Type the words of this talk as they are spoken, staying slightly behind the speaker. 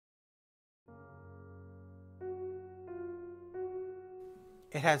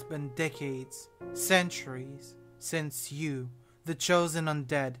It has been decades, centuries, since you, the Chosen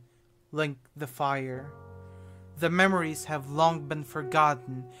Undead, linked the fire. The memories have long been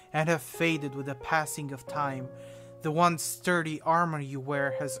forgotten and have faded with the passing of time. The once sturdy armor you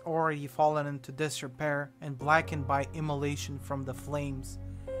wear has already fallen into disrepair and blackened by immolation from the flames.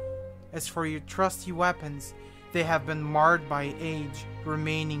 As for your trusty weapons, they have been marred by age,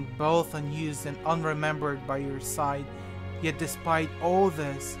 remaining both unused and unremembered by your side. Yet despite all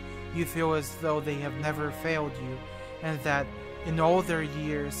this, you feel as though they have never failed you, and that in all their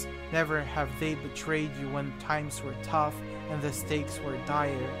years, never have they betrayed you when times were tough and the stakes were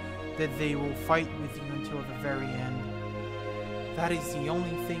dire, that they will fight with you until the very end. That is the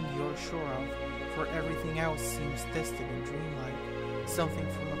only thing you're sure of, for everything else seems distant and dreamlike, something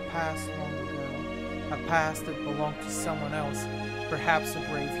from a past long ago, a past that belonged to someone else, perhaps a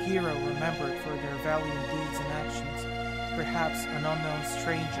brave hero remembered for their valiant deeds and actions, perhaps an unknown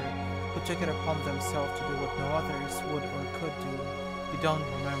stranger who took it upon themselves to do what no others would or could do. You don't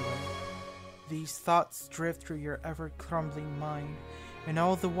remember. These thoughts drift through your ever-crumbling mind, and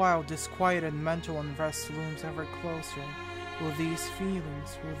all the while disquieted mental unrest looms ever closer. Will these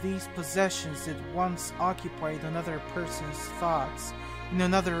feelings, will these possessions that once occupied another person's thoughts, in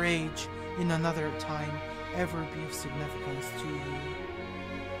another age, in another time, ever be of significance to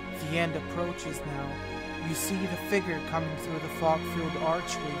you? The end approaches now. You see the figure coming through the fog-filled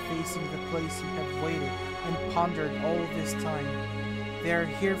archway facing the place you have waited and pondered all this time. They are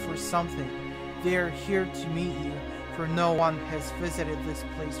here for something. They are here to meet you, for no one has visited this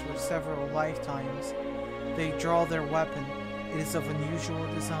place for several lifetimes. They draw their weapon. It is of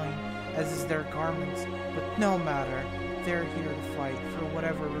unusual design, as is their garments, but no matter. They are here to fight, for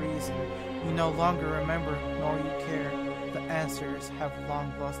whatever reason. You no longer remember, nor you care. The answers have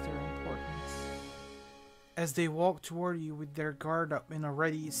long lost their importance. As they walk toward you with their guard up in a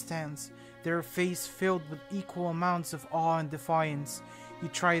ready stance, their face filled with equal amounts of awe and defiance, you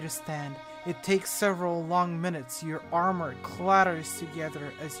try to stand. It takes several long minutes. Your armor clatters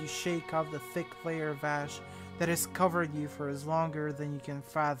together as you shake off the thick layer of ash that has covered you for as longer than you can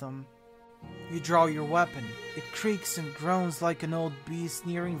fathom. You draw your weapon. It creaks and groans like an old beast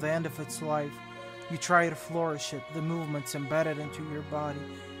nearing the end of its life. You try to flourish it, the movements embedded into your body,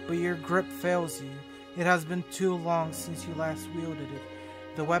 but your grip fails you. It has been too long since you last wielded it.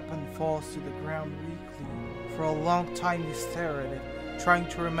 The weapon falls to the ground weakly. For a long time you stare at it, trying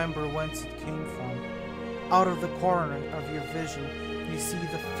to remember whence it came from. Out of the corner of your vision, you see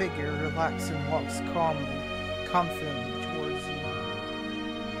the figure relax and walks calmly, confidently towards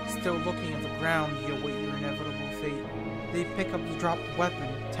you. Still looking at the ground, you await your inevitable fate. They pick up the dropped weapon,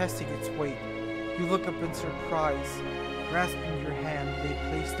 testing its weight. You look up in surprise. Grasping your hand, they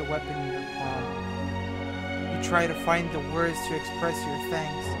place the weapon in your palm. You try to find the words to express your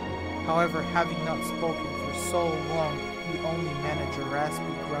thanks. However, having not spoken for so long, you only manage a raspy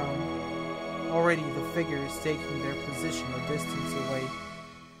groan. Already the figure is taking their position a distance away,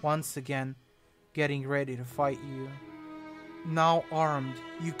 once again, getting ready to fight you. Now armed,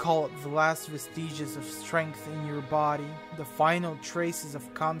 you call up the last vestiges of strength in your body, the final traces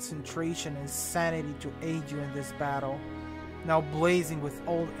of concentration and sanity to aid you in this battle. Now blazing with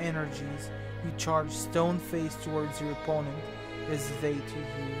old energies, you charge stone-faced towards your opponent, as they to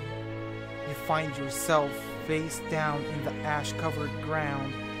you. You find yourself face down in the ash-covered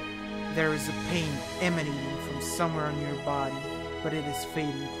ground. There is a pain emanating from somewhere on your body, but it is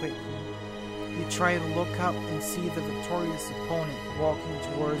fading quickly. You try to look up and see the victorious opponent walking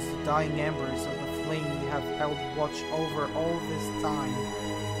towards the dying embers of the flame you have held watch over all this time.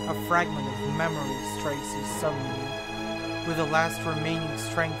 A fragment of memory strikes you suddenly. With the last remaining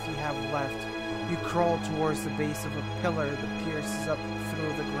strength you have left, you crawl towards the base of a pillar that pierces up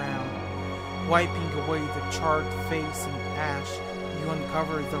through the ground. Wiping away the charred face and ash, you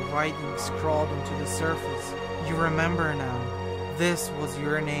uncover the writing scrawled onto the surface. You remember now. This was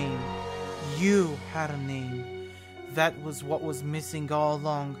your name. You had a name. That was what was missing all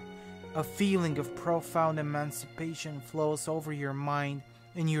along. A feeling of profound emancipation flows over your mind,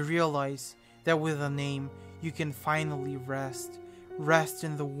 and you realize that with a name, you can finally rest. Rest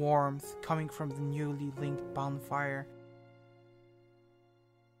in the warmth coming from the newly linked bonfire.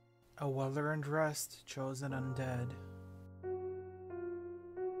 A well-earned rest, Chosen Undead.